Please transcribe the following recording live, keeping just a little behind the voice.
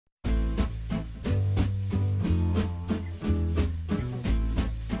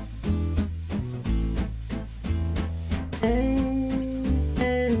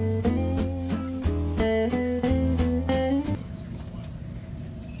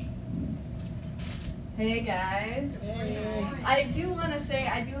Hey guys. Hey. I do want to say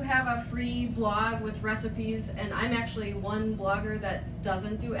I do have a free blog with recipes, and I'm actually one blogger that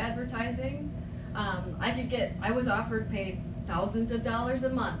doesn't do advertising. I was offered paid thousands of dollars a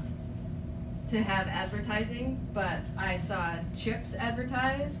month to have advertising, but I saw chips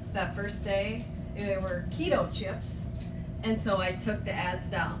advertised that first day. They were keto chips, and so I took the ads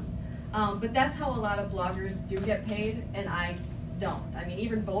down. But that's how a lot of bloggers do get paid, and I don't. I mean,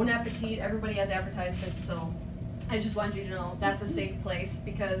 even Bon Appetit, everybody has advertisements, so I just want you to know that's a safe place,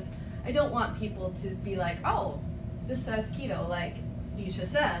 because I don't want people to be like, oh, this says keto, like Nisha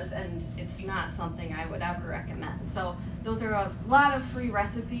says, and it's not something I would ever recommend. So those are a lot of free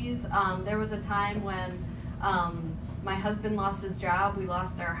recipes. There was a time when my husband lost his job, we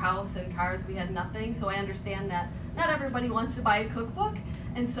lost our house and cars, we had nothing, so I understand that not everybody wants to buy a cookbook,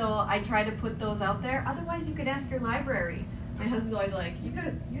 and so I try to put those out there. Otherwise, you could ask your library. My husband's always like,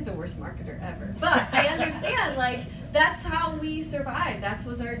 you're the worst marketer ever. But I understand, like, that's how we survived. That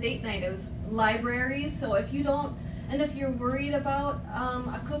was our date night. It was libraries. So if you don't, and if you're worried about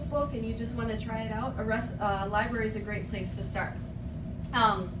a cookbook and you just want to try it out, a library is a great place to start.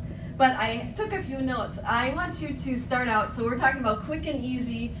 But I took a few notes. I want you to start out, so we're talking about quick and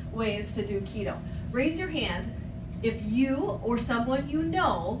easy ways to do keto. Raise your hand if you or someone you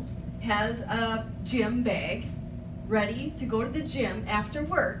know has a gym bag ready to go to the gym after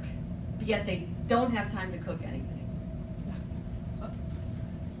work, but yet they don't have time to cook anything.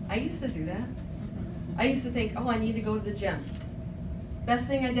 I used to do that. I used to think, oh, I need to go to the gym. Best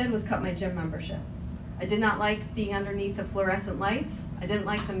thing I did was cut my gym membership. I did not like being underneath the fluorescent lights. I didn't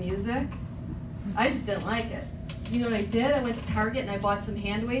like the music. I just didn't like it. So you know what I did? I went to Target and I bought some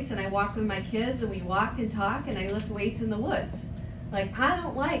hand weights, and I walked with my kids, and we walk and talk, and I lift weights in the woods. Like, I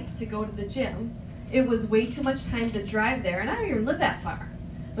don't like to go to the gym. It was way too much time to drive there, and I don't even live that far.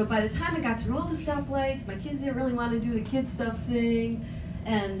 But by the time I got through all the stoplights, my kids didn't really want to do the kid stuff thing,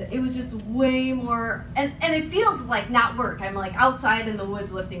 and it was just way more, and it feels like not work. I'm like outside in the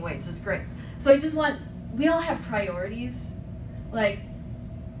woods lifting weights. It's great. So we all have priorities. Like,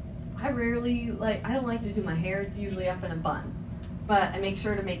 I don't like to do my hair. It's usually up in a bun. But I make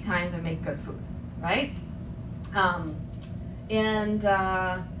sure to make time to make good food, right?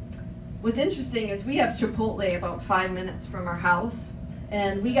 What's interesting is we have Chipotle about 5 minutes from our house,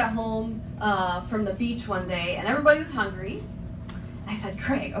 and we got home from the beach one day, and everybody was hungry. I said,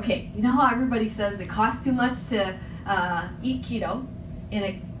 Craig, okay, you know how everybody says it costs too much to eat keto, and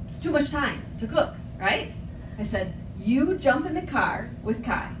it's too much time to cook, right? I said, you jump in the car with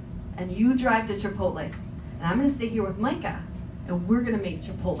Kai, and you drive to Chipotle, and I'm going to stay here with Micah, and we're going to make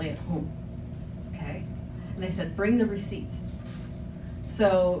Chipotle at home, okay? And I said, bring the receipt.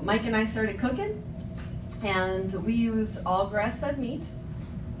 So Mike and I started cooking, and we use all grass-fed meat,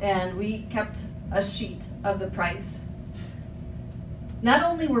 and we kept a sheet of the price. Not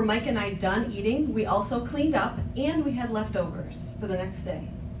only were Mike and I done eating, we also cleaned up, and we had leftovers for the next day.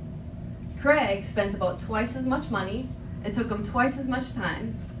 Craig spent about twice as much money. It took him twice as much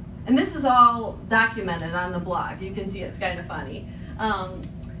time. And this is all documented on the blog. You can see it's kind of funny.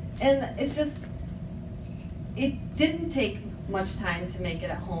 And it's just, it didn't take much time to make it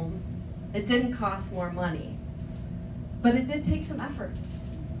at home. It didn't cost more money. But it did take some effort.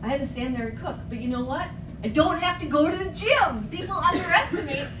 I had to stand there and cook. But you know what? I don't have to go to the gym. People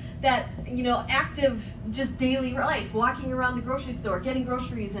underestimate that, you know, active, just daily life, walking around the grocery store, getting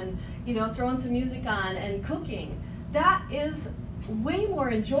groceries, and, you know, throwing some music on and cooking. That is way more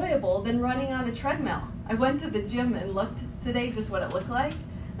enjoyable than running on a treadmill. I went to the gym and looked today just what it looked like.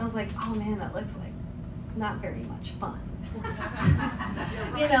 And I was like, oh man, that looks like not very much fun.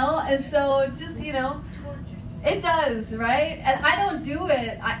 You know, and so just, you know, it does, right? And I don't do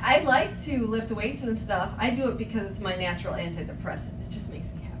it. I like to lift weights and stuff. I do it because it's my natural antidepressant. It just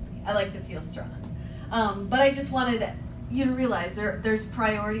makes me happy. I like to feel strong. But I just wanted you to realize there's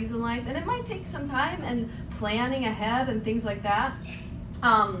priorities in life, and it might take some time and planning ahead and things like that.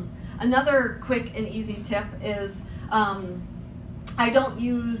 Another quick and easy tip is I don't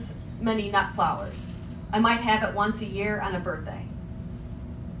use many nut flours. I might have it once a year on a birthday.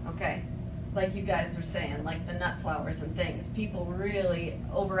 Okay? Like you guys were saying, like the nut flours and things. People really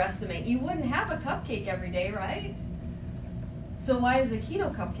overestimate. You wouldn't have a cupcake every day, right? So why is a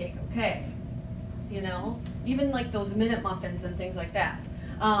keto cupcake okay? You know? Even like those minute muffins and things like that.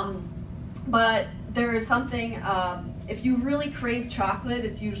 But there is something, if you really crave chocolate,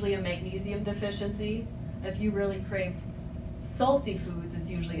 it's usually a magnesium deficiency. If you really crave salty foods, it's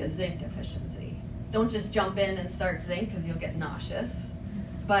usually a zinc deficiency. Don't just jump in and start zinc because you'll get nauseous.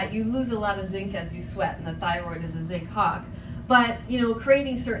 But you lose a lot of zinc as you sweat, and the thyroid is a zinc hog. But, you know,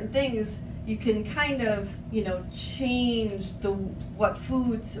 craving certain things, you can kind of, change what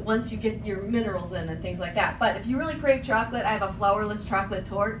foods once you get your minerals in and things like that. But if you really crave chocolate, I have a flourless chocolate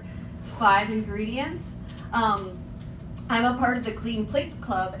torte. It's 5 ingredients. I'm a part of the Clean Plate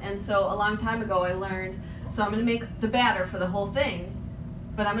Club, and so a long time ago I learned, so I'm going to make the batter for the whole thing,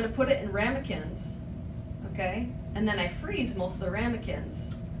 but I'm going to put it in ramekins, okay? And then I freeze most of the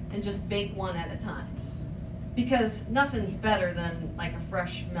ramekins and just bake one at a time. Because nothing's better than like a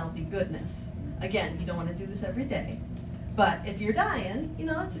fresh, melty goodness. Again, you don't want to do this every day. But if you're dying,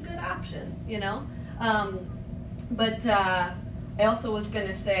 that's a good option, But I also was going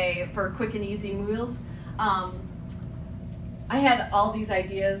to say, for quick and easy meals, I had all these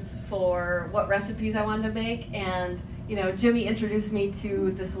ideas for what recipes I wanted to make, and Jimmy introduced me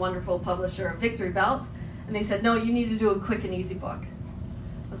to this wonderful publisher, Victory Belt, and they said, no, you need to do a quick and easy book.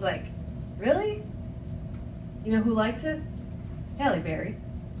 I was like, really? You know who likes it? Halle Berry.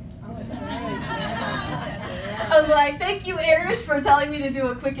 Oh, that's right. Yeah. I was like, thank you, Arish, for telling me to do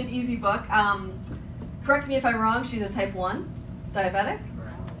a quick and easy book. Correct me if I'm wrong, she's a type 1 diabetic.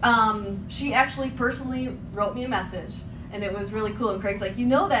 She actually personally wrote me a message, and it was really cool. And Craig's like,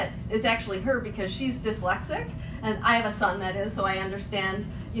 that it's actually her because she's dyslexic, and I have a son that is, so I understand,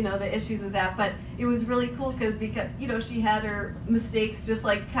 the issues with that. But it was really cool because she had her mistakes just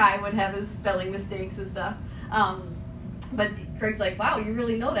like Kai would have his spelling mistakes and stuff. But Craig's like, wow, you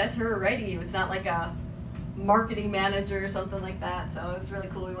really know that's her writing you. It's not like a marketing manager or something like that. So it was really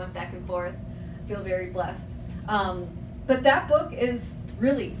cool. We went back and forth. I feel very blessed. But that book is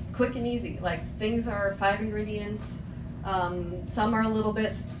really quick and easy. Like, things are 5 ingredients. Some are a little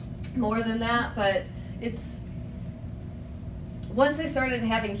bit more than that, but it's, once I started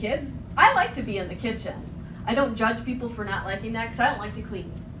having kids, I like to be in the kitchen. I don't judge people for not liking that because I don't like to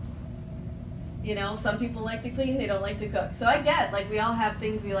clean. Some people like to clean, they don't like to cook. So I get, we all have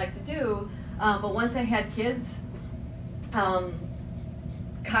things we like to do, but once I had kids,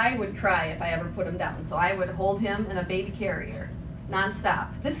 Kai would cry if I ever put him down. So I would hold him in a baby carrier, nonstop.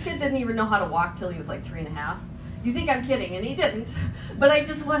 This kid didn't even know how to walk till he was like 3.5. You think I'm kidding, and he didn't, but I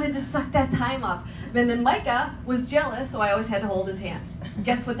just wanted to suck that time up. And then Micah was jealous, so I always had to hold his hand.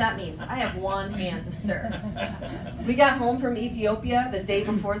 Guess what that means? I have one hand to stir. We got home from Ethiopia the day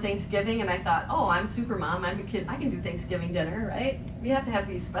before Thanksgiving, and I thought, oh, I'm super mom, I'm a kid, I can do Thanksgiving dinner, right? We have to have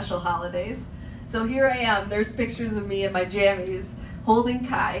these special holidays. So here I am, there's pictures of me in my jammies holding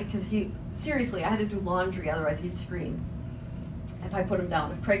Kai, because seriously, I had to do laundry, otherwise he'd scream if I put him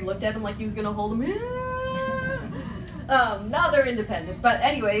down. If Craig looked at him like he was going to hold him, now they're independent. But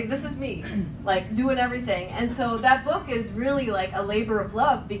anyway, this is me, doing everything. And so that book is really like a labor of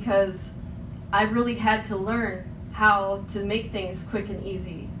love because I really had to learn how to make things quick and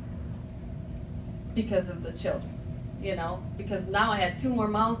easy because of the children, because now I had 2 more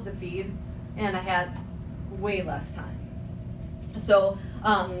mouths to feed and I had way less time. So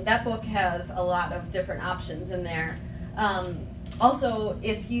that book has a lot of different options in there. Also,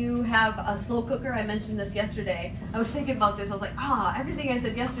 if you have a slow cooker, I mentioned this yesterday. I was thinking about this. I was like, everything I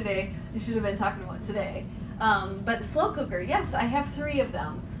said yesterday, I should have been talking about today. But slow cooker, yes, I have 3 of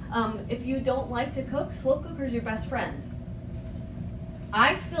them. If you don't like to cook, slow cooker is your best friend.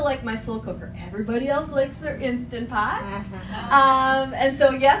 I still like my slow cooker. Everybody else likes their Instant Pot. And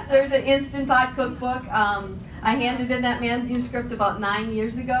so, yes, there's an Instant Pot cookbook. I handed in that manuscript about 9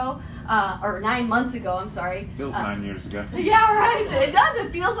 years ago. Or 9 months ago, I'm sorry. Feels 9 years ago. Yeah, right. It does.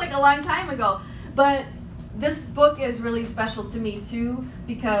 It feels like a long time ago. But this book is really special to me, too,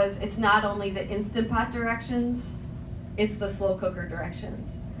 because it's not only the Instant Pot directions, it's the slow cooker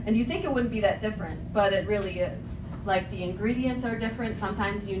directions. And you think it wouldn't be that different, but it really is. The ingredients are different.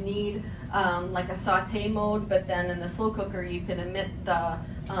 Sometimes you need a saute mode, but then in the slow cooker, you can omit the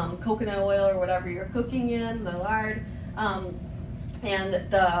coconut oil or whatever you're cooking in, the lard. And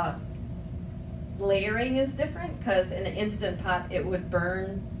the layering is different because in an Instant Pot it would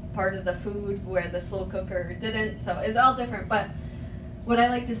burn part of the food where the slow cooker didn't, so it's all different. But what I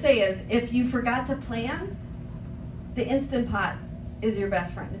like to say is if you forgot to plan, the Instant Pot is your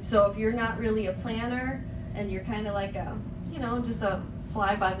best friend. So if you're not really a planner and you're kind of like a, just a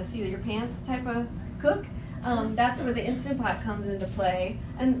fly by the seat of your pants type of cook, that's where the Instant Pot comes into play.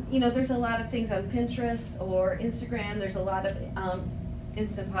 And there's a lot of things on Pinterest or Instagram. There's a lot of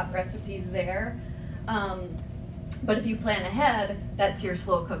Instant Pot recipes there. But if you plan ahead, that's your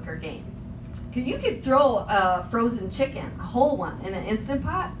slow cooker game. Because you could throw a frozen chicken, a whole one, in an Instant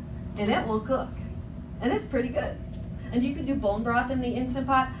Pot, and it will cook. And it's pretty good. And you could do bone broth in the Instant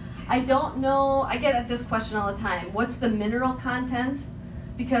Pot. I don't know, I get at this question all the time. What's the mineral content?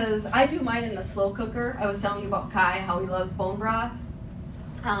 Because I do mine in the slow cooker. I was telling you about Kai, how he loves bone broth.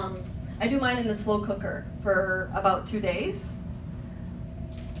 I do mine in the slow cooker for about 2 days.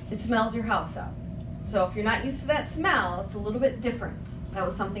 It smells your house up. So if you're not used to that smell, it's a little bit different. That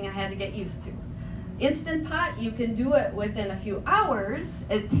was something I had to get used to. Instant Pot, you can do it within a few hours.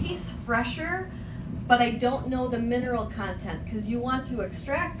 It tastes fresher, but I don't know the mineral content because you want to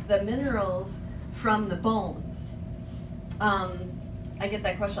extract the minerals from the bones. I get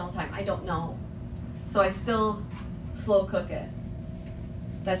that question all the time. I don't know. So I still slow cook it.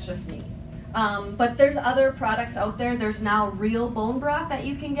 That's just me. But there's other products out there. There's now real bone broth that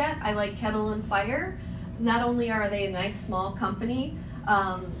you can get. I like Kettle and Fire. Not only are they a nice small company,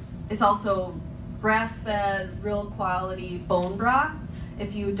 it's also grass-fed, real quality bone broth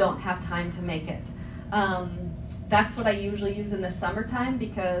if you don't have time to make it. That's what I usually use in the summertime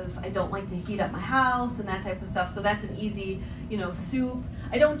because I don't like to heat up my house and that type of stuff. So that's an easy, soup.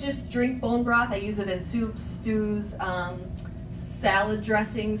 I don't just drink bone broth. I use it in soups, stews, salad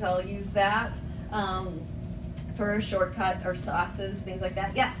dressings. I'll use that for a shortcut, or sauces, things like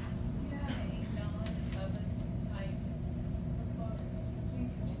that. Yes?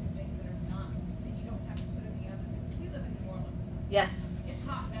 Yes. It's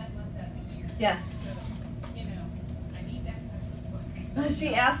hot 9 months out of the year. Yes. So, I need that kind of book.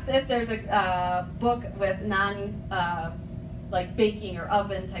 She asked if there's a book with like baking or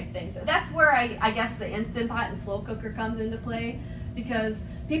oven type things. That's where I guess the Instant Pot and slow cooker comes into play, because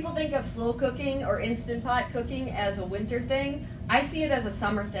people think of slow cooking or Instant Pot cooking as a winter thing. I see it as a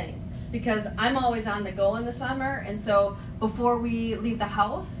summer thing because I'm always on the go in the summer, and so before we leave the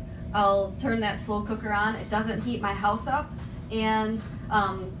house, I'll turn that slow cooker on. It doesn't heat my house up, and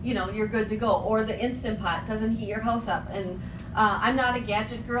you're good to go. Or the Instant Pot doesn't heat your house up. And I'm not a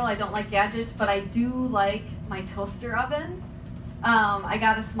gadget girl. I don't like gadgets, but I do like my toaster oven. I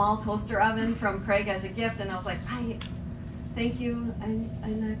got a small toaster oven from Craig as a gift, and I was like, thank you. I'm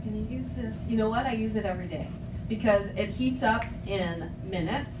not going to use this. You know what? I use it every day because it heats up in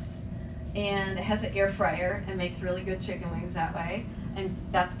minutes, and it has an air fryer and makes really good chicken wings that way. And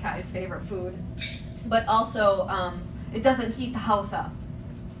that's Kai's favorite food. But also, it doesn't heat the house up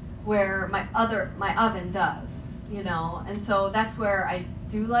where my oven does, and so that's where I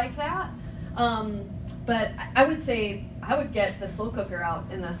do like that. But I would say I would get the slow cooker out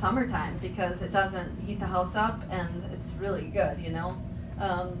in the summertime because it doesn't heat the house up and it's really good,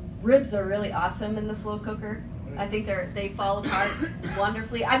 Ribs are really awesome in the slow cooker. I think they fall apart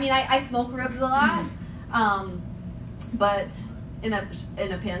wonderfully. I mean, I smoke ribs a lot, but in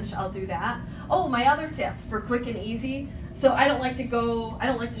a pinch, I'll do that. Oh, my other tip for quick and easy. So I don't like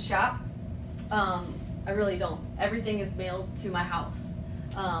to shop. I really don't. Everything is mailed to my house.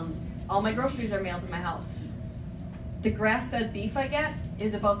 All my groceries are mailed to my house. The grass-fed beef I get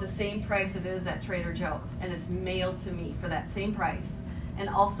is about the same price it is at Trader Joe's, and it's mailed to me for that same price. And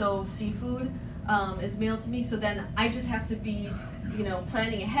also seafood is mailed to me, so then I just have to be,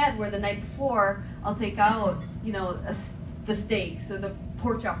 planning ahead where the night before I'll take out, the steaks or the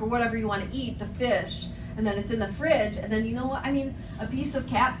pork chop or whatever you want to eat, the fish, and then it's in the fridge, and then a piece of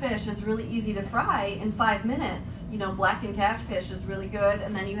catfish is really easy to fry in 5 minutes. Blackened catfish is really good,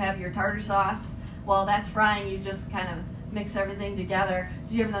 and then you have your tartar sauce. While that's frying, you just kind of mix everything together.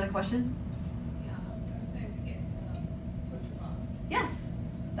 Do you have another question? Yeah, I was going to say, we get butcher box. Yes,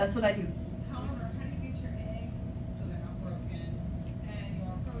 that's what I do. However, how do you get your eggs so they're not broken, and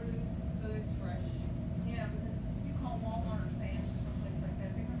your produce so that it's fresh? Because if you call Walmart or Sam's or someplace like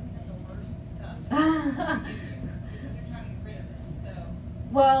that, they're going to have the worst stuff because they're trying to get rid of it. So.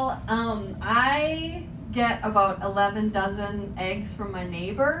 Well, I get about 11 dozen eggs from my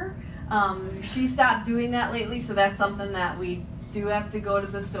neighbor. She stopped doing that lately, so that's something that we do have to go to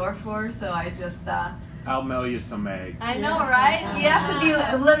the store for. So I just I'll mail you some eggs. I know, right? You have to be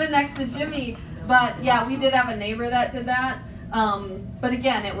living next to Jimmy. But yeah, we did have a neighbor that did that. But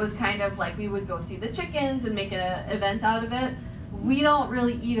again, it was kind of like we would go see the chickens and make an event out of it. We don't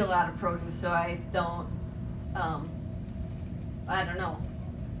really eat a lot of produce, so I don't know.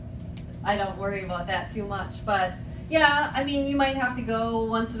 I don't worry about that too much. But yeah, I mean, you might have to go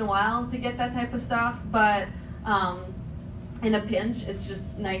once in a while to get that type of stuff, but in a pinch, it's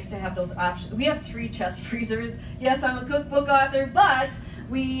just nice to have those options. We have 3 chest freezers. Yes, I'm a cookbook author, but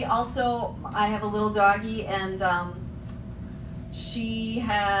I have a little doggie, and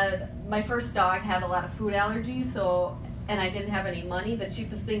my first dog had a lot of food allergies, and I didn't have any money. The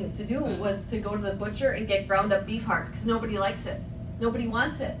cheapest thing to do was to go to the butcher and get ground up beef heart, because nobody likes it. Nobody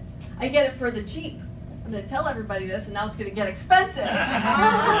wants it. I get it for the cheap. I'm going to tell everybody this, and now it's going to get expensive.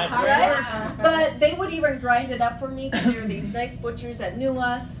 Right? But they would even grind it up for me because there are these nice butchers that knew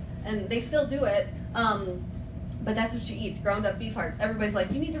us, and they still do it. But that's what she eats, ground up beef hearts. Everybody's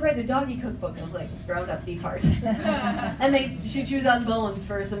like, you need to write a doggy cookbook. I was like, it's ground up beef hearts. And she chews on bones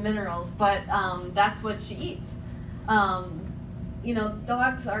for some minerals, but that's what she eats. You know,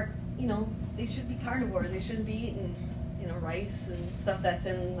 dogs are, you know, they should be carnivores. They shouldn't be eating, you know, rice and stuff that's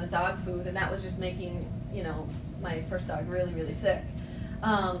in the dog food, and that was just making, you know, my first dog really, really sick.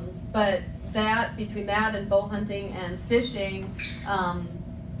 But between that and bow hunting and fishing,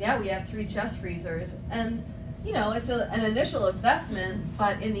 yeah, we have 3 chest freezers. And, you know, it's an initial investment,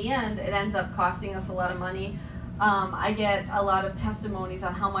 but in the end, it ends up costing us a lot of money. I get a lot of testimonies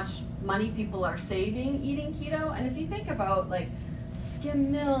on how much money people are saving eating keto. And if you think about, like,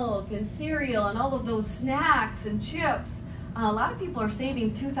 skim milk and cereal and all of those snacks and chips, a lot of people are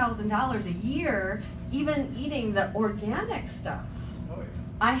saving $2,000 a year even eating the organic stuff. Oh, yeah.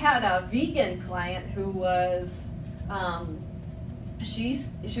 I had a vegan client who was, she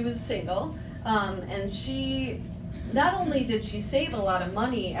was single, and she, not only did she save a lot of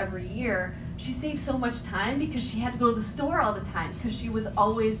money every year, she saved so much time because she had to go to the store all the time because she was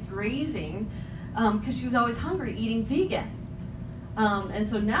always grazing, because she was always hungry eating vegan. And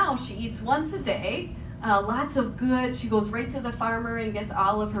so now she eats once a day, lots of good, she goes right to the farmer and gets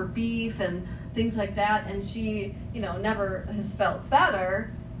all of her beef and things like that, and she, you know, never has felt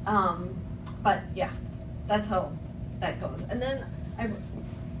better, but yeah, that's how that goes. And then I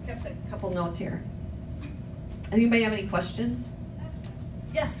kept a couple notes here. Anybody have any questions?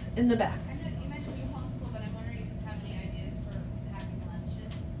 Yes, in the back. I know you mentioned you homeschool, but I'm wondering if you have any ideas for packing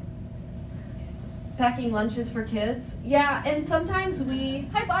lunches. Packing lunches for kids? Yeah, and sometimes we,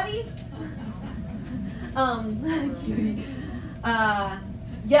 hi buddy. Cutie.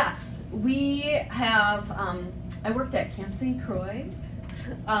 Yes, we have, I worked at Camp St. Croix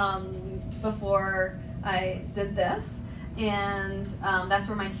before I did this, and that's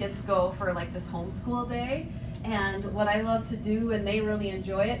where my kids go for like this homeschool day. And what I love to do, and they really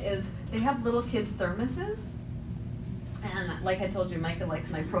enjoy it, is they have little kid thermoses. And like I told you, Micah likes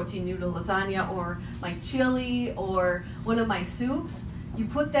my protein noodle lasagna or my chili or one of my soups. You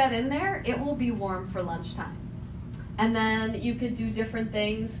put that in there, it will be warm for lunchtime. And then you could do different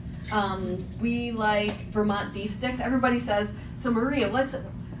things. We like Vermont beef sticks. Everybody says, so Maria,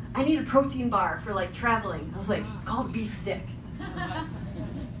 I need a protein bar for like traveling. I was like, it's called a beef stick.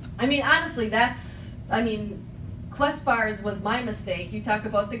 I mean, honestly, Quest bars was my mistake. You talk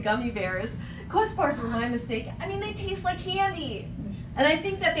about the gummy bears. Quest bars were my mistake. I mean, they taste like candy. And I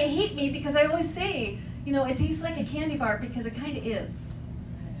think that they hate me because I always say, you know, it tastes like a candy bar because it kind of is.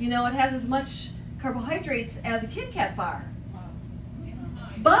 You know, it has as much carbohydrates as a Kit Kat bar.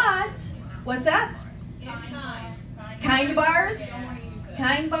 But, what's that? Kind bars?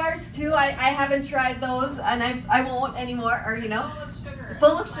 Kind bars too. I haven't tried those, and I won't anymore, or you know. Full of sugar.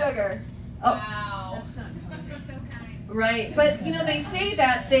 Full of sugar. Oh. Wow. You're so kind. Right, but you know, they say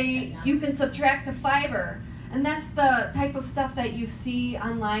that you can subtract the fiber, and that's the type of stuff that you see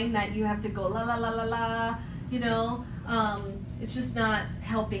online that you have to go la la la la la, you know. It's just not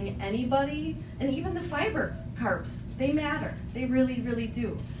helping anybody, and even the fiber carbs, they matter. They really, really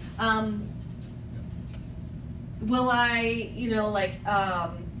do. Will I, you know, like, I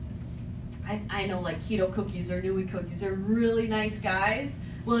know like Keto Cookies or Nui Cookies are really nice guys.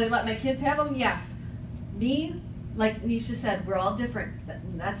 Will I let my kids have them? Yes. Me, like Nisha said, we're all different.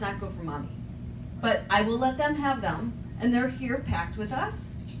 That's not good for mommy. But I will let them have them, and they're here packed with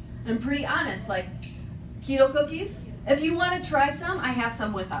us. I'm pretty honest, like Keto Cookies, if you want to try some, I have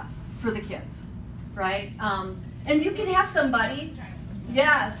some with us for the kids, right? And you can have somebody.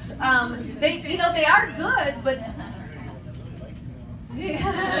 Yes, they are good, but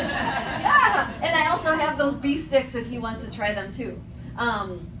yeah. And I also have those beef sticks if he wants to try them too.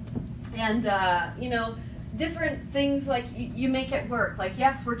 You know, different things like you make it work. Like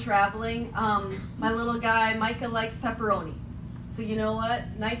yes, we're traveling. My little guy Micah likes pepperoni, so you know what?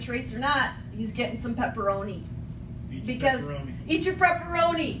 Nitrates or not, he's getting some pepperoni. Eat your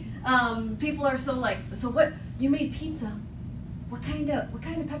pepperoni. People are so like, so what? You made pizza. What kind of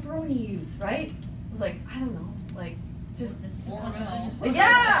pepperoni you use, right? I was like, I don't know, like just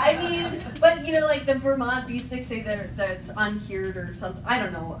yeah. I mean, but you know, like the Vermont beef sticks say that it's uncured or something. I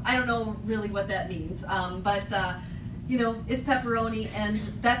don't know really what that means. But you know, it's pepperoni, and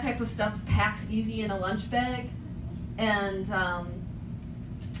that type of stuff packs easy in a lunch bag. And I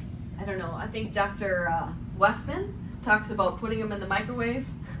don't know. I think Dr. Westman talks about putting them in the microwave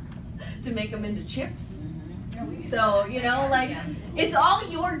to make them into chips. So, you know, like, it's all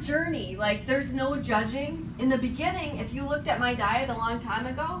your journey. Like, there's no judging. In the beginning, if you looked at my diet a long time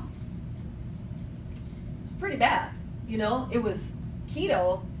ago, it's pretty bad. You know, it was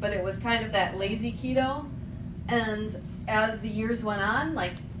keto, but it was kind of that lazy keto. And as the years went on,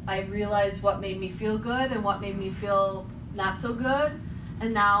 like, I realized what made me feel good and what made me feel not so good.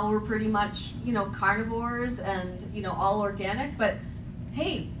 And now we're pretty much, you know, carnivores and, you know, all organic. But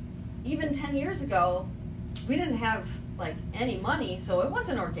hey, even 10 years ago, we didn't have like any money, so it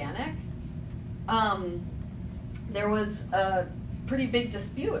wasn't organic. There was a pretty big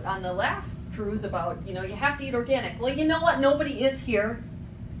dispute on the last cruise about, you know, you have to eat organic. Well, you know what? Nobody is here.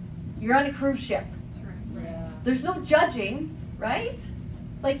 You're on a cruise ship. Yeah. There's no judging, right?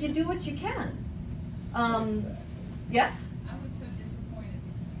 Like, you do what you can. Yes? I was so disappointed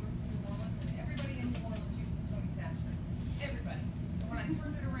because we were from New Orleans and everybody in New Orleans uses Tony Satchers. Everybody. And when I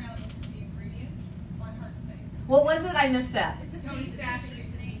turned it around and looked at the ingredients, my heart sank. What was it? I missed that. It's a Tony Satcher is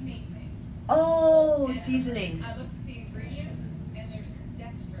a seasoning. Oh, And seasoning. I looked at the ingredients and there's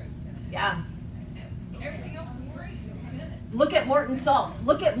dextrose in it. Yeah. Everything else was great. It was in it. Look at Morton salt.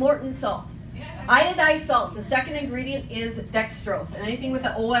 Look at Morton salt. Yeah. Iodized salt, the second ingredient is dextrose. And anything with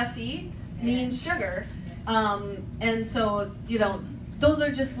the OSE means sugar. And so, you know, those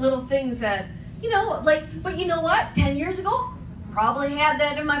are just little things that, you know, like, but you know what? 10 years ago, probably had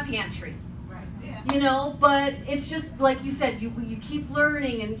that in my pantry. Right. Yeah. You know, but it's just like you said, you keep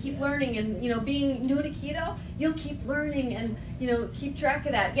learning and keep learning, and, you know, being new to keto, you'll keep learning and, you know, keep track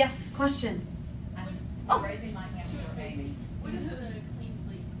of that. Yes, question. I'm raising my hand for a baby. What is the clean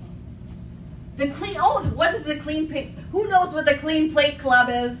plate club? The clean, oh, what is the clean plate? Who knows what the clean plate club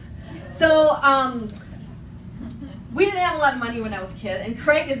is? So, we didn't have a lot of money when I was a kid, and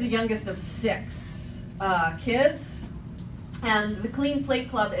Craig is the youngest of 6 kids. And the clean plate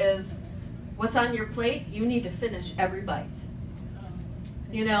club is, what's on your plate, you need to finish every bite.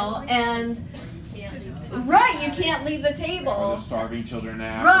 You know, and right, you can't leave the Or table. the starving children in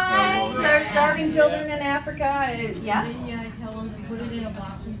Africa. Right, Well, there are yeah. starving children in Africa. Yes. Yeah, I tell them to put it in a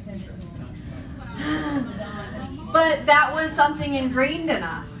box and send it to them. But that was something ingrained in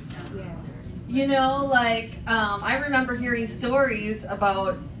us. You know, like, I remember hearing stories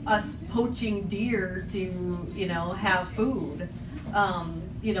about us poaching deer to, you know, have food,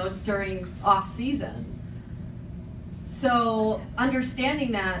 you know, during off-season. So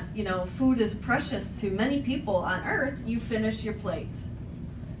understanding that, you know, food is precious to many people on earth, you finish your plate.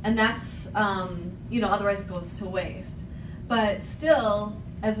 And that's, you know, otherwise it goes to waste. But still,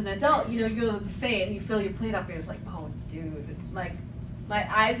 as an adult, you know, you go to the buffet and you fill your plate up and it's like, oh, dude, like, my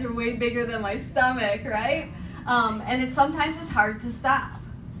eyes are way bigger than my stomach, right? And sometimes it's hard to stop.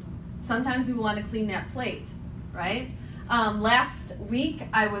 Sometimes we want to clean that plate, right? Last week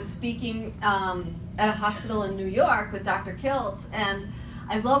I was speaking at a hospital in New York with Dr. Kiltz, and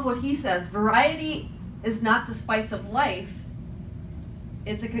I love what he says. Variety is not the spice of life.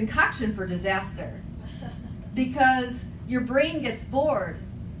 It's a concoction for disaster. Because your brain gets bored,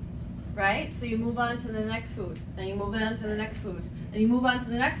 right? So you move on to the next food, then you move on to the next food, and you move on to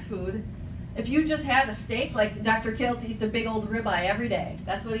the next food. If you just had a steak, like Dr. Kiltz eats a big old ribeye every day.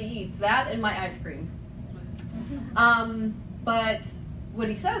 That's what he eats, that and my ice cream. But what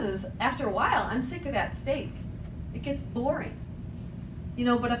he says is, after a while, I'm sick of that steak. It gets boring. You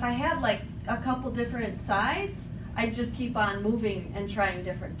know, but if I had like a couple different sides, I'd just keep on moving and trying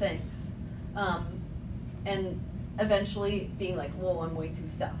different things. And eventually being like, whoa, I'm way too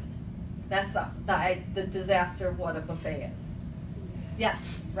stuffed. That's the disaster of what a buffet is.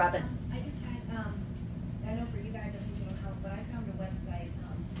 Yes, Robin. I just had, I know for you guys, I think it'll help, but I found a website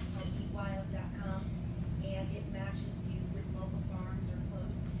called eatwild.com, and it matches you with local farms or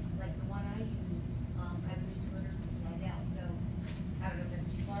close. Like the one I use, I moved to Litters to Slidell, so I don't know if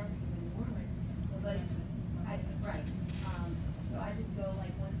that's too far from you in New Orleans, but right. So I just go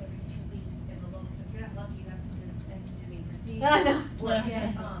like once every 2 weeks, and the locals, if you're not lucky, you have to do next to me procedure. I know. Or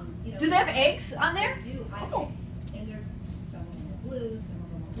get, you know. Do they have eggs on there? They do. Oh. And they're, some of them are blue, some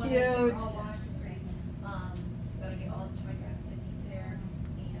of them are white. Cute. They're all washed and great. But I get all the joint grass fed meat there,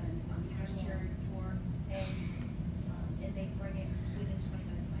 and pastured pork, eggs, and they bring it within 20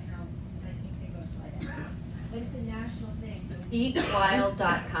 minutes of my house, and I think they go Slidell. But it's a national thing, so it's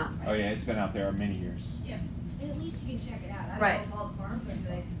Eatwild.com. Oh yeah, it's been out there many years. Yeah. and at least you can check it out. I don't Right. know if all the farms are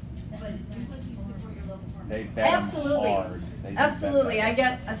good, but because you support your local farmers. They bet 'em Absolutely. hard. They do Absolutely. bet I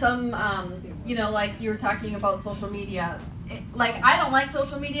get some, you know, like you were talking about social media. Like, I don't like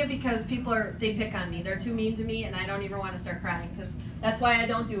social media because people they pick on me. They're too mean to me, and I don't even want to start crying, because that's why I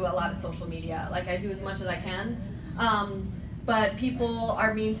don't do a lot of social media. Like, I do as much as I can. But people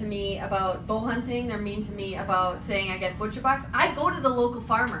are mean to me about bow hunting. They're mean to me about saying I get butcher box. I go to the local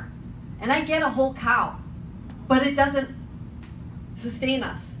farmer, and I get a whole cow, but it doesn't sustain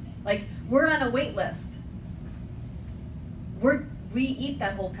us. Like, we're on a wait list. we eat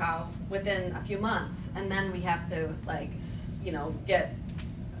that whole cow within a few months, and then we have to get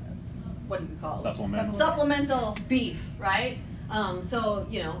what do you call it? Supplemental beef, right? So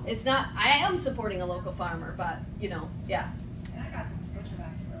it's not. I am supporting a local farmer, but yeah. And I got butcher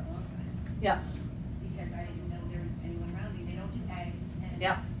box for a long time. Yeah. Because I didn't know there was anyone around me. They don't do eggs. And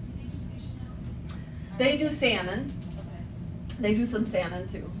Yep. Do they do fish now? They do salmon. Okay. They do some salmon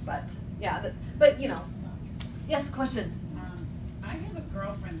too, but yeah. Yes, question. I have a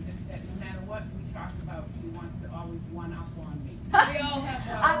girlfriend that no matter what we talk about, she wants to always one up on me. We all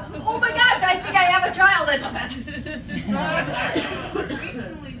have Oh my gosh, I think I have a child that does that.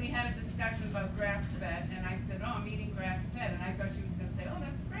 Recently we had a discussion about grass-fed, and I said, oh, I'm eating grass-fed, and I thought she was going to say, oh,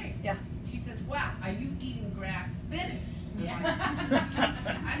 that's great. Yeah. She says, wow, are you eating grass-finished? Yeah.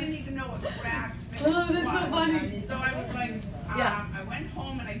 I didn't even know what grass-finished Oh, that's so was. funny. So I was like, Yeah. I went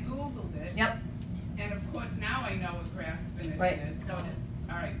home and I Googled it. Yep. And of course now I know what grass-finished Right. is. So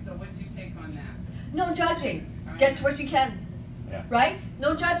all right, so what's your take on that? No judging. Get what you can. Yeah. Right?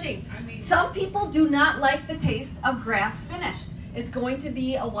 No judging. I mean, Some people do not like the taste of grass finished. It's going to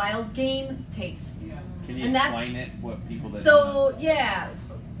be a wild game taste. yeah. Can you And that's- explain it? What people that So yeah,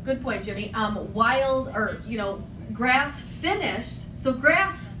 good point, Jimmy. Wild or grass finished. So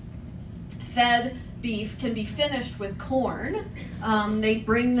grass fed beef can be finished with corn. They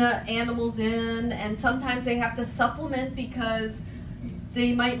bring the animals in, and sometimes they have to supplement because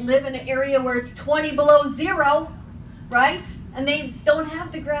they might live in an area where it's 20 below zero, right? And they don't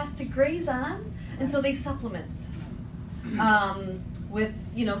have the grass to graze on, and so they supplement with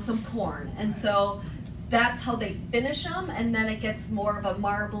some corn, and so that's how they finish them, and then it gets more of a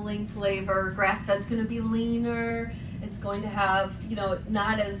marbling flavor. Grass-fed's going to be leaner. It's going to have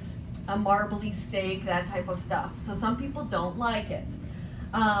not as a marbly steak, that type of stuff. So some people don't like it.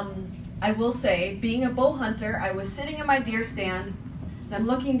 I will say, being a bow hunter, I was sitting in my deer stand, and I'm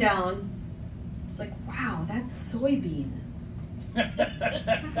looking down. It's like, wow, that's soybean.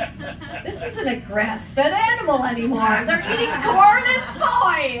 This isn't a grass-fed animal anymore. They're eating corn and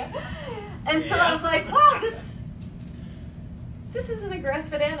soy. And so I was like, wow, this isn't a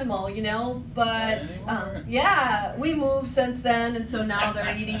grass-fed animal, but yeah, we moved since then, and so now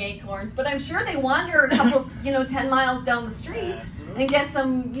they're eating acorns. But I'm sure they wander a couple, 10 miles down the street and get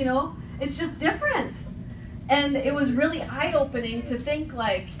some, it's just different. And it was really eye-opening to think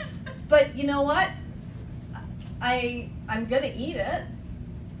like, but you know what? I'm gonna eat it.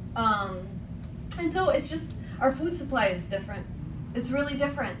 And so it's just, our food supply is different. It's really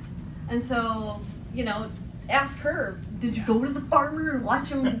different. And so, ask her, did you go to the farmer and watch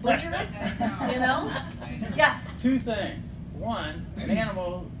him butcher it? Yes. Two things. One, an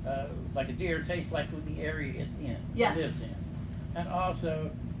animal like a deer tastes like the area it's in, Yes. lives in. And also,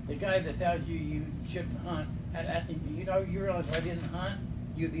 the guy that tells you you shouldn't hunt, and asking, you realize if I didn't hunt,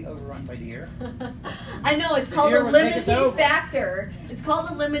 you'd be overrun by deer. I know, it's The called deer a would take its limiting over. factor. It's called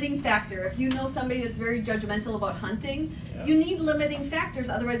a limiting factor. If you know somebody that's very judgmental about hunting, Yeah. you need limiting factors.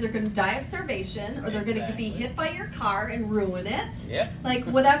 Otherwise, they're going to die of starvation, or they're going to be Exactly. hit by your car and ruin it. Yep. Like,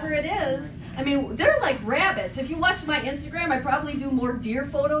 whatever it is. I mean, they're like rabbits. If you watch my Instagram, I probably do more deer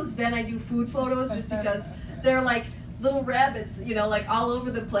photos than I do food photos, just because they're like little rabbits, like all over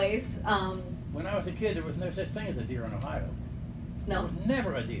the place. When I was a kid, there was no such thing as a deer in Ohio. There No, was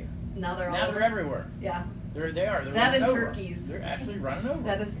never a deer. now they're all Now over. they're everywhere. Yeah, They are. They're That running and over. turkeys. They're actually running over.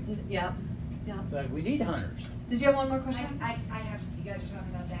 that is, yeah. So we need hunters. Did you have one more question? I have to see, you guys are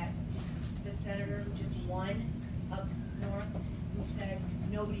talking about that. The senator who just won up north, who said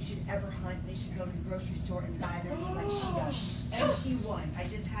nobody should ever hunt, they should go to the grocery store and buy their meat like she does. And she won. I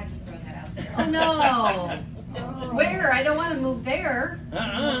just had to throw that out there. Oh no! Where? I don't want to move there.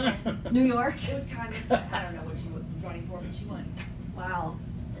 New York. It was Congress, I don't know what she was running for, but she won. Wow.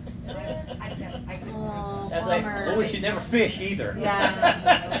 So I just have, I couldn't. Oh, That's like, bummer. oh, we should never fish either.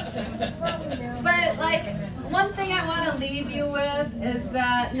 Yeah. But like, one thing I want to leave you with is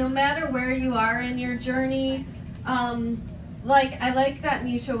that no matter where you are in your journey, like I like that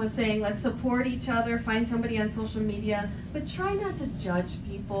Nisha was saying, let's support each other, find somebody on social media, but try not to judge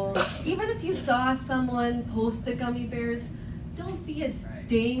people. Even if you saw someone post the gummy bears, don't be a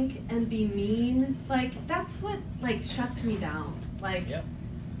dink and be mean. Like, that's what like shuts me down. Like, Yep.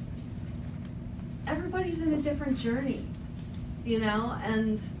 everybody's in a different journey,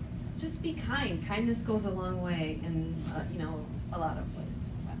 and just be kind. Kindness goes a long way in, a lot of places.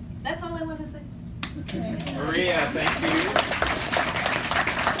 That's all I want to say. Maria, thank you.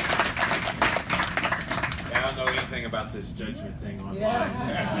 I don't know anything about this judgment thing online.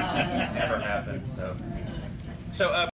 Never happened. So